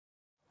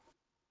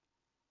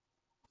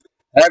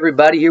Hi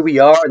everybody, here we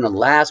are in the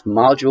last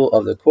module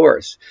of the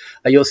course.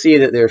 You'll see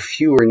that there are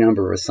fewer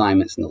number of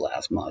assignments in the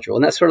last module,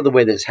 and that's sort of the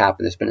way that it's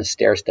happened. There's been a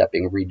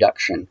stair-stepping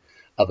reduction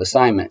of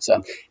assignments,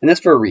 and that's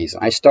for a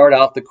reason. I start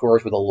out the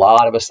course with a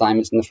lot of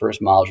assignments in the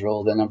first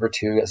module, then number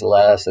 2 gets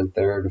less, and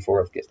third and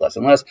fourth gets less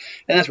and less,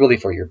 and that's really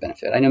for your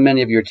benefit. I know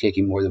many of you are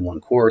taking more than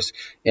one course,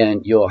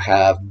 and you'll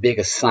have big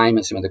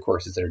assignments in other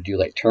courses that are due,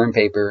 like term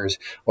papers,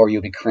 or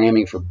you'll be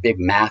cramming for big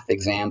math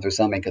exams or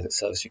something because it's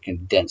such a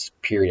condensed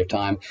period of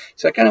time.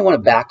 So I kind of want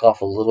to back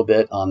off a little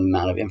bit on the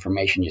amount of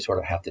information you sort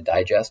of have to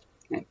digest.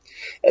 Right?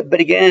 But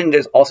again,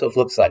 there's also a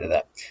flip side of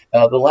that.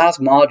 The last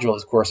module,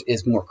 of course,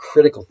 is more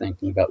critical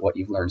thinking about what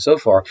you've learned so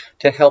far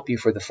to help you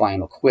for the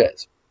final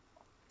quiz.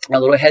 A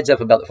little heads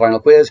up about the final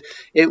quiz.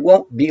 It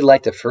won't be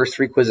like the first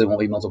 3 quizzes. It won't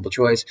be multiple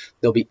choice.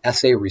 There'll be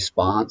essay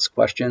response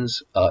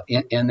questions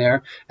in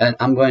there. And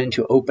I'm going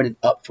to open it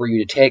up for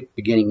you to take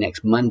beginning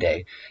next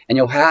Monday. And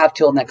you'll have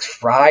till next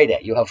Friday.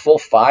 You'll have full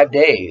 5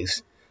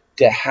 days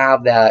to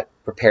have that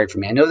prepared for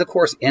me. I know the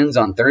course ends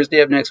on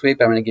Thursday of next week,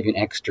 but I'm going to give you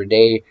an extra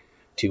day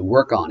to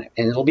work on it.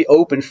 And it'll be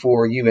open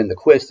for you in the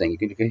quiz thing.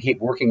 You can keep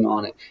working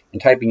on it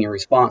and typing your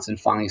response and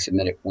finally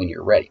submit it when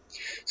you're ready.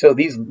 So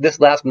this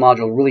last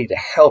module really to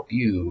help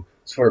you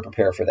sort of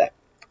prepare for that.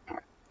 All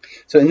right.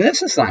 So in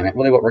this assignment,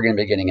 really what we're going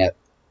to be getting at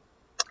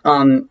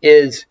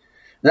is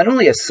not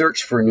only a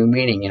search for new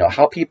meaning,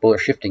 how people are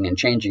shifting and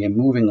changing and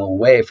moving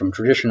away from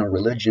traditional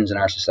religions in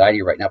our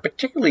society right now,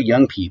 particularly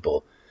young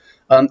people,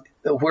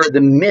 where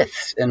the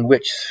myths in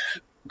which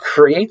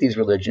create these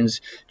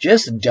religions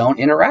just don't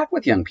interact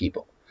with young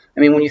people. I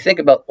mean, when you think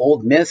about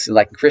old myths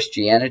like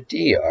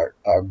Christianity or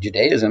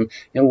Judaism,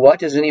 what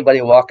does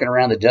anybody walking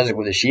around the desert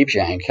with a sheep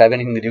shank have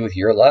anything to do with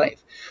your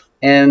life?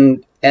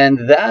 And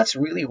that's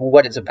really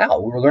what it's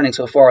about. We're learning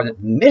so far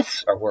that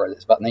myths are what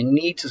it's about, and they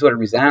need to sort of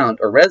resound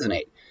or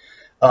resonate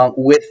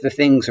with the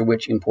things of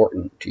which are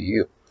important to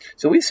you.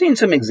 So we've seen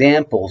some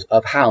examples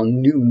of how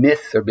new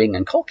myths are being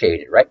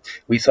inculcated, right?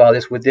 We saw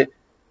this with the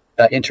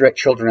Interact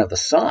Children of the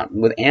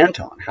Sun with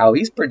Anton, how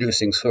he's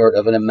producing sort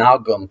of an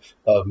amalgam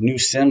of new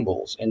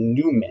symbols and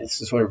new myths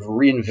to sort of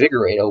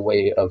reinvigorate a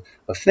way of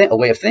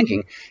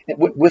thinking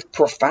with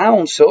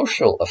profound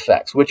social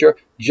effects, which are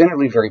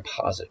generally very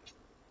positive.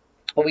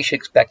 Well, we should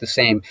expect the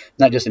same,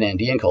 not just in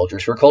Indian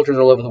cultures, for cultures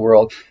all over the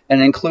world,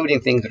 and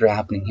including things that are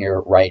happening here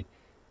right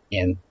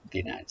in the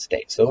United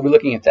States. So we'll be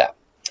looking at that.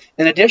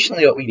 And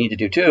additionally, what we need to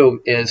do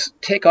too is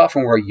take off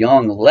from where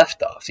Jung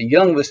left off. So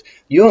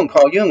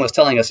Carl Jung was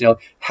telling us,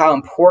 how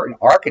important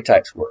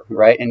archetypes were,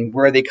 right, and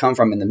where they come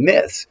from in the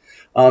myths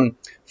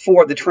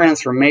for the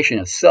transformation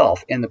of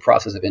self in the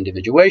process of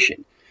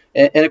individuation.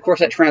 And of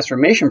course, that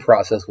transformation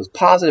process was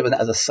positive and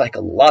as a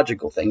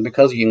psychological thing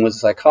because Jung was a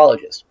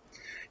psychologist.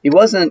 He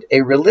wasn't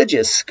a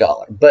religious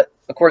scholar, but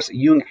of course,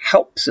 Jung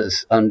helps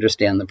us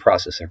understand the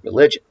process of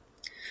religion.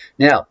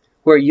 Now,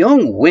 where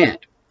Jung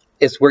went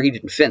is where he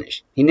didn't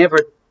finish. He never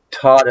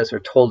taught us or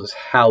told us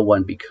how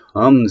one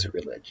becomes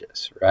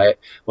religious, right?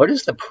 What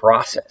is the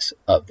process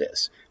of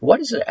this? What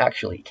does it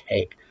actually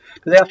take?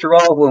 Because after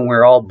all, when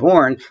we're all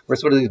born, we're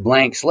sort of these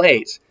blank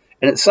slates.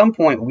 And at some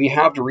point, we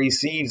have to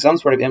receive some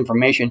sort of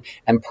information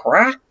and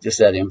practice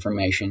that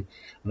information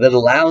that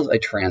allows a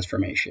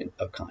transformation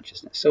of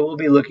consciousness. So we'll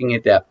be looking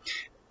at that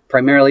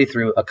primarily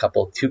through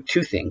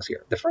two things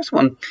here. The first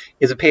one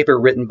is a paper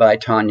written by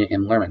Tanya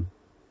M. Luhrmann.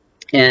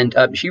 And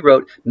she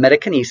wrote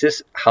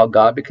Metakinesis, How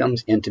God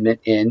Becomes Intimate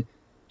in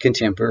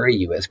Contemporary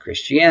U.S.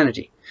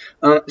 Christianity.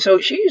 So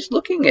she's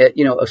looking at,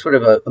 a sort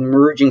of a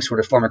emerging sort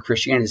of form of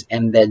Christianity as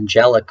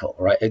evangelical,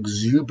 right?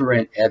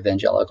 Exuberant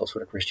evangelical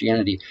sort of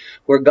Christianity,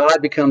 where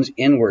God becomes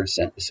inward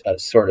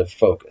sort of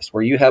focused,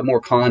 where you have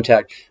more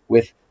contact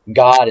with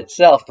God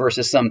itself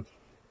versus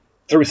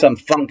through some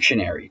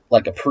functionary,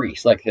 like a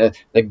priest. Like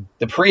the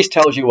priest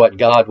tells you what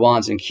God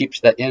wants and keeps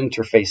that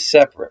interface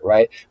separate,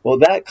 right? Well,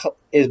 that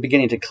is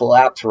beginning to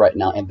collapse right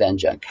now in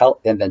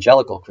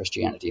evangelical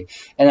Christianity.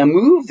 And a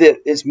move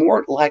that is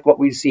more like what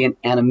we see in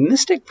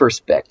animistic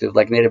perspective,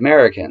 like Native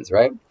Americans,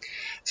 right?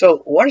 So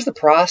what is the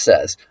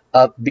process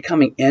of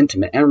becoming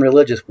intimate and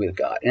religious with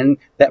God? And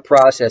that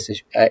process,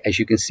 is, as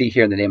you can see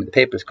here in the name of the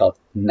paper, is called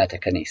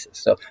metakinesis.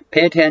 So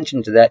pay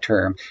attention to that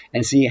term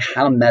and see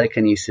how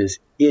metakinesis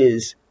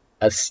is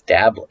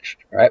established,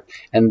 right?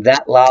 And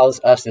that allows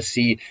us to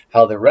see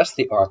how the rest of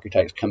the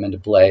archetypes come into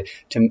play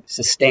to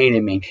sustain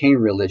and maintain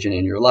religion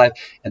in your life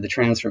and the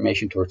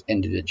transformation towards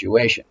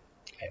individuation.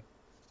 Okay.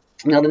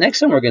 Now, the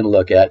next one we're going to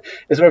look at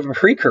is sort of a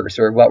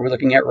precursor of what we're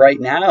looking at right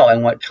now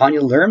and what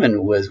Tanya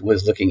Luhrmann was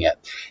looking at.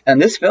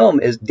 And this film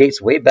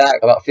dates way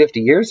back about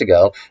 50 years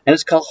ago, and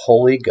it's called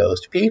Holy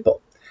Ghost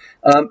People.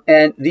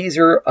 And these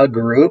are a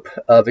group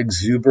of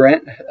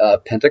exuberant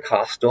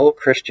Pentecostal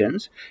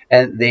Christians,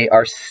 and they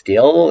are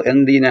still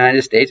in the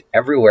United States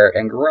everywhere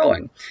and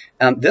growing.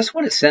 This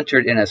one is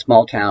centered in a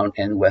small town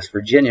in West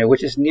Virginia,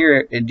 which is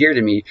near and dear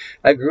to me.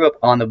 I grew up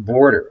on the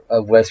border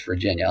of West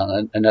Virginia,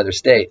 on another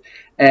state,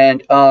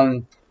 and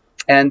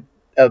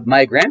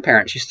my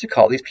grandparents used to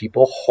call these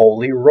people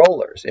holy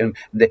rollers. And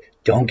they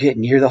don't get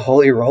near the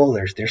holy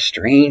rollers. They're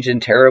strange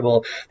and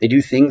terrible. They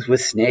do things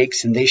with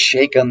snakes, and they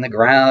shake on the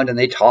ground, and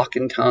they talk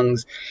in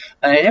tongues.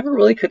 And I never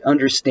really could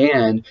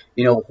understand,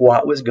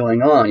 what was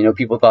going on.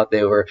 People thought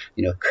they were,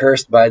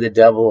 cursed by the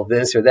devil,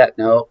 this or that.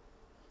 No,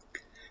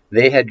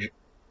 they had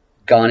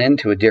gone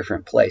into a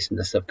different place in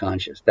the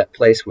subconscious, that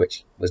place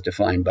which was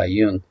defined by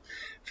Jung,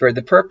 for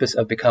the purpose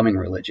of becoming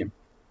religion.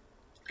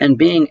 And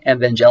being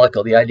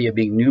evangelical, the idea of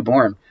being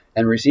newborn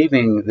and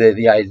receiving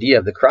the idea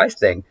of the Christ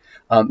thing,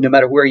 no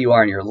matter where you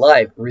are in your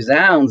life,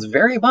 resounds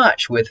very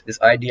much with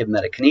this idea of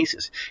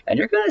metakinesis. And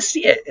you're going to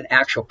see it in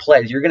actual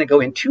plays. You're going to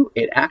go into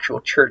an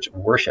actual church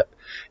worship,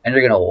 and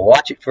you're going to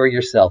watch it for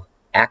yourself,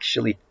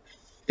 actually,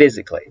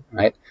 physically,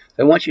 right?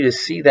 So I want you to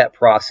see that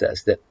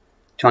process that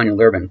Tanya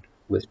Luhrmann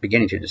was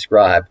beginning to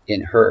describe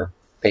in her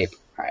paper.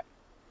 All right.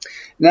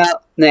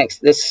 Now,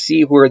 next, let's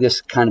see where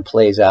this kind of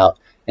plays out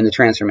in the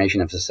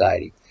transformation of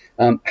society.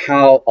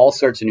 How all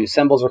sorts of new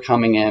symbols are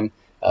coming in,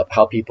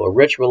 how people are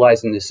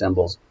ritualizing these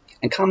symbols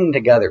and coming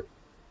together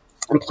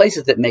in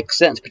places that make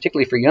sense,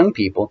 particularly for young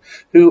people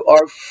who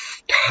are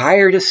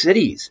tired of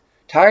cities,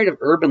 tired of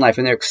urban life,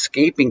 and they're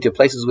escaping to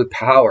places with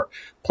power,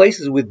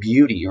 places with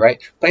beauty,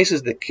 right?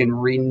 Places that can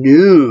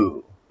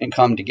renew and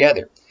come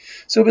together.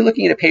 So we'll be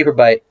looking at a paper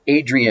by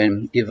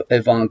Adrian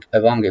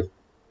Ivangev.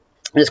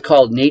 It's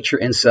called Nature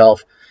and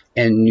Self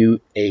and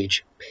New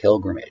Age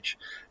Pilgrimage.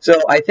 So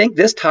I think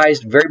this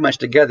ties very much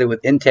together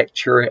with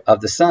Intectura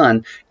of the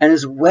Sun, and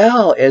as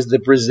well as the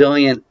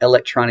Brazilian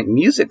Electronic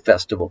Music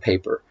Festival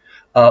paper,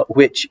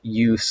 which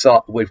you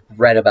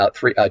read about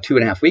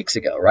 2.5 weeks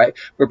ago, right?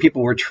 Where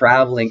people were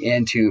traveling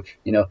into,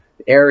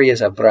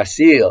 areas of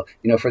Brazil,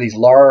 for these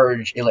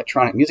large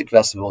electronic music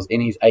festivals in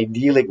these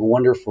idyllic,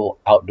 wonderful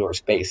outdoor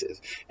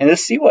spaces. And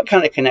let's see what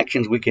kind of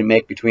connections we can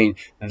make between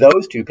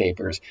those two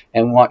papers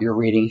and what you're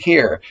reading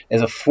here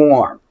as a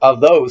form of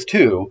those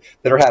two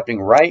that are happening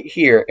right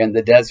here in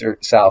the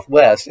desert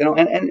Southwest,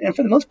 and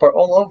for the most part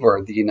all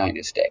over the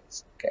United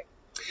States. Okay.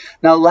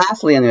 Now,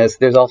 lastly in this,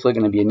 there's also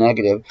going to be a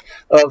negative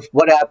of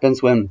what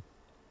happens when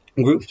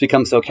groups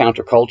become so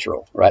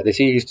countercultural, right? They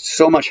see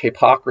so much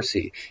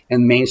hypocrisy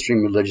in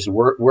mainstream religious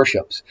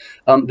worships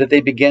that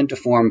they begin to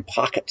form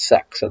pocket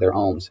sects of their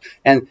own.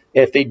 And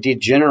if they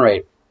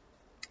degenerate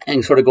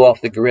and sort of go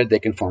off the grid, they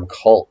can form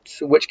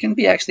cults, which can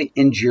be actually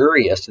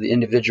injurious to the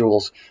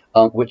individuals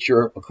which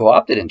are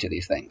co-opted into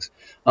these things.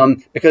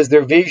 Because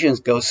their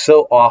visions go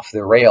so off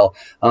the rail,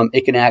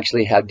 it can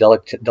actually have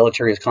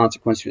deleterious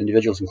consequences for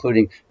individuals,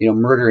 including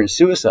murder and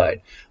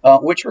suicide,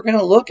 which we're going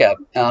to look at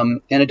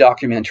in a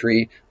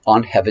documentary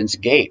on Heaven's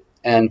Gate.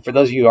 And for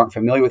those of you who aren't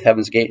familiar with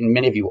Heaven's Gate, and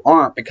many of you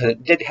aren't because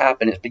it did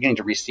happen, it's beginning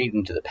to recede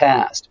into the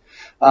past,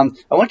 I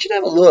want you to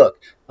have a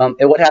look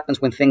at what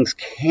happens when things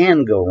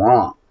can go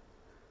wrong.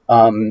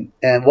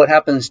 And what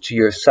happens to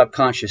your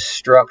subconscious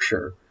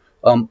structure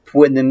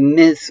when the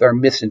myths are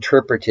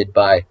misinterpreted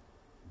by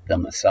the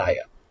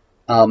Messiah,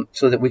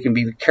 so that we can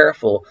be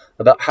careful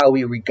about how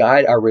we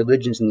guide our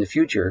religions in the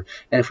future.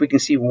 And if we can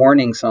see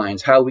warning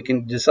signs, how we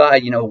can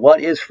decide,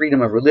 what is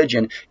freedom of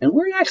religion and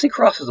where it actually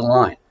crosses the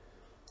line,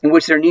 in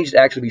which there needs to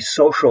actually be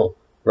social,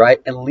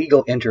 right, and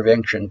legal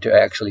intervention to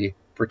actually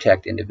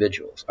protect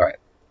individuals. All right.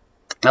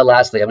 Now,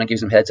 lastly, I'm going to give you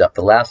some heads up.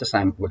 The last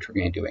assignment which we're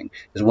going to be doing,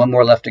 there's one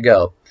more left to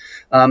go.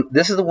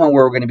 This is the one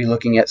where we're going to be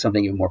looking at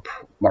something even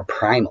more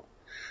primal.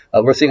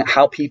 We're seeing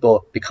how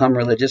people become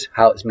religious,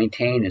 how it's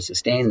maintained and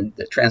sustained,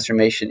 the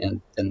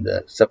transformation in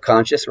the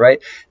subconscious,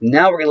 right?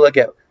 Now we're going to look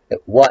at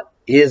what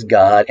is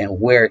God and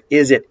where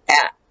is it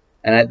at.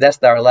 And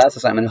that's our last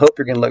assignment. I hope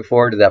you're going to look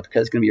forward to that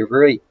because it's going to be a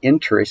very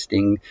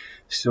interesting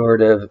sort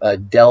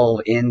of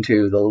delve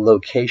into the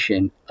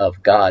location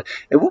of God.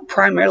 And we'll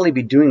primarily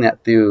be doing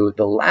that through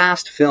the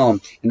last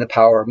film in the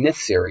Power of Myth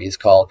series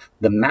called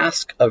The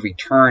Mask of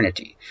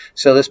Eternity.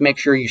 So let's make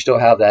sure you still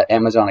have that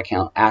Amazon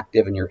account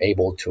active and you're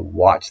able to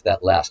watch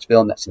that last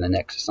film. That's in the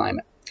next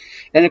assignment.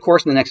 And of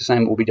course, in the next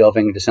assignment, we'll be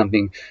delving into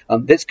something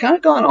that's kind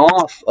of gone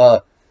off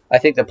I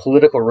think the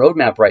political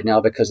roadmap right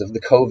now because of the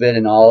COVID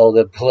and all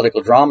the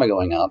political drama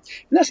going on,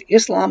 and that's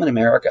Islam in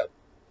America.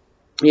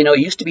 It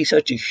used to be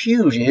such a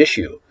huge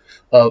issue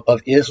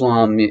of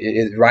Islam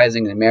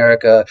rising in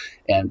America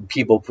and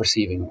people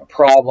perceiving a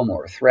problem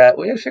or a threat.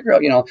 We have to figure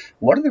out,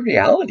 what are the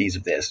realities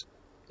of this?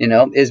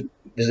 Is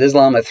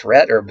Islam a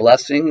threat or a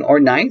blessing or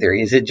neither?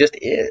 It just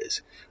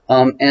is?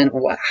 And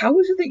how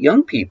is it that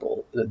young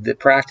people that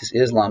practice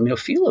Islam,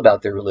 feel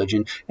about their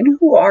religion, and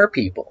who are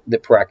people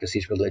that practice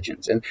these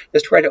religions? And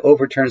let's try to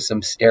overturn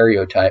some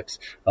stereotypes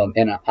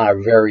in our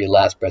very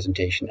last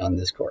presentation on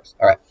this course.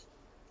 All right.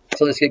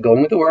 So let's get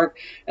going with the work.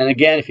 And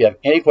again, if you have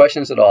any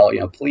questions at all,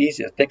 please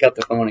just pick up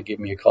the phone and give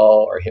me a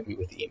call or hit me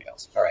with the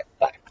emails. All right.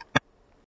 Bye.